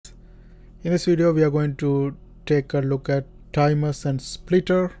In this video we are going to take a look at timers and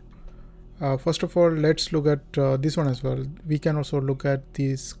splitter. First of all, let's look at this one as well. We can also look at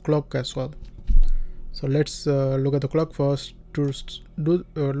this clock as well. So let's look at the clock first. To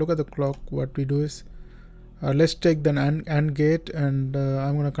look at the clock, what we do is let's take the AND gate, and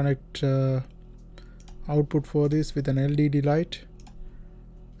I'm going to connect output for this with an LED light.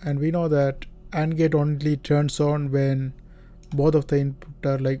 And we know that AND gate only turns on when both of the input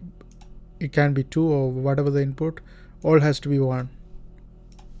are, like, it can be 2 or whatever the input, all has to be 1.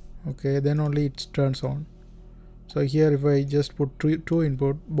 Okay, then only it turns on. So here if I just put two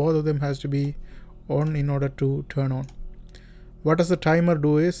input, both of them has to be on in order to turn on. What does the timer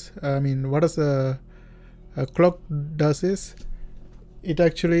do is, what does the clock does is, it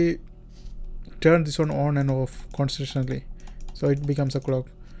actually turns this one on and off constantly, so it becomes a clock.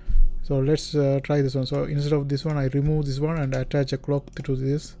 So let's try this one. So instead of this one, I remove this one and attach a clock to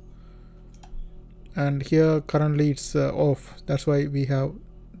this, and here currently it's off. That's why we have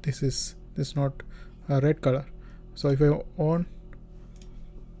this is not a red color. So if I on,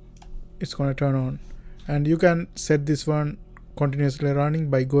 it's going to turn on. And you can set this one continuously running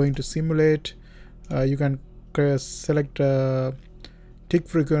by going to simulate. You can select tick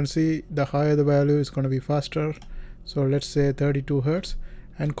frequency. The higher the value is going to be faster, so let's say 32 Hertz,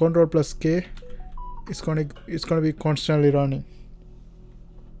 and Control plus K, it's going to be constantly running.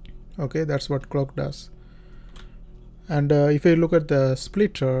 Okay, that's what clock does. And if you look at the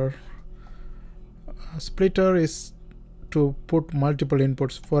splitter, splitter is to put multiple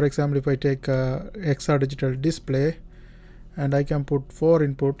inputs. For example, if I take a hexadigital display and I can put 4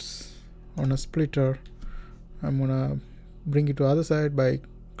 inputs on a splitter, I'm gonna bring it to the other side by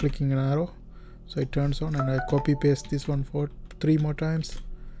clicking an arrow, so it turns on, and I copy paste this one for 3 more times.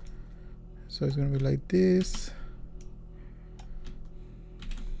 So it's gonna be like this,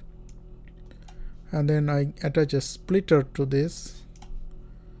 and then I attach a splitter to this.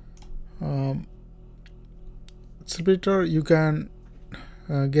 Splitter, you can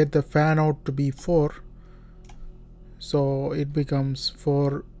get the fan out to be 4, so it becomes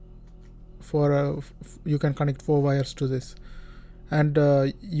 4. You can connect 4 wires to this, and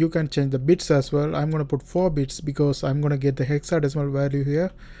you can change the bits as well. I'm going to put 4 bits because I'm going to get the hexadecimal value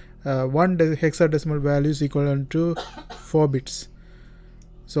here. One hexadecimal value is equivalent to 4 bits.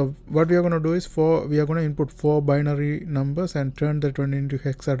 So what we are going to do is we are going to input 4 binary numbers and turn that one into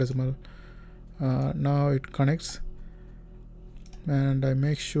hexadecimal. Now it connects, and I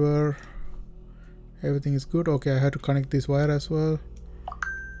make sure everything is good. Okay, I had to connect this wire as well.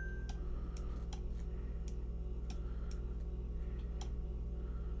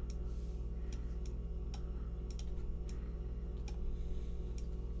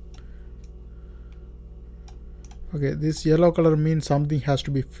 Okay, this yellow color means something has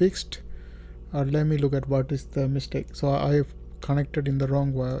to be fixed. Let me look at what is the mistake. So I've connected in the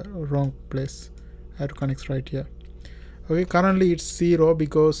wrong place. I have to connect right here. Okay, currently it's 0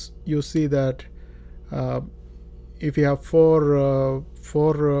 because you see that if you have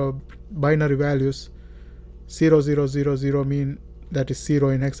four binary values, 0 0 0 0 mean that is 0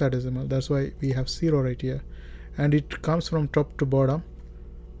 in hexadecimal. That's why we have 0 right here, and it comes from top to bottom,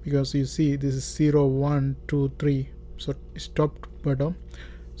 because you see this is 0 1 2 3, so it's top to bottom.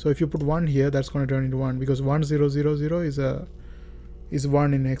 So if you put 1 here, that's going to turn into 1, because 1 0 0 0 is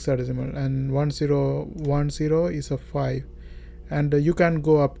 1 in hexadecimal, and 1 0 1 0 is a 5. And you can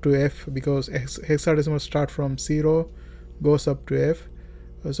go up to F, because hexadecimal start from 0 goes up to F.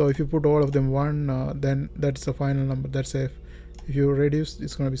 So if you put all of them 1, then that's the final number, that's F. If you reduce,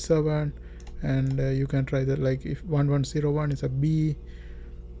 it's going to be 7, and you can try that, like if 1101 is a B,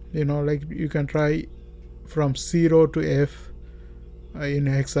 like you can try from 0 to F in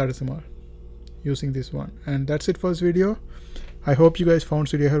hexadecimal using this one. And that's it for this video. I hope you guys found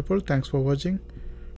this video helpful. Thanks for watching.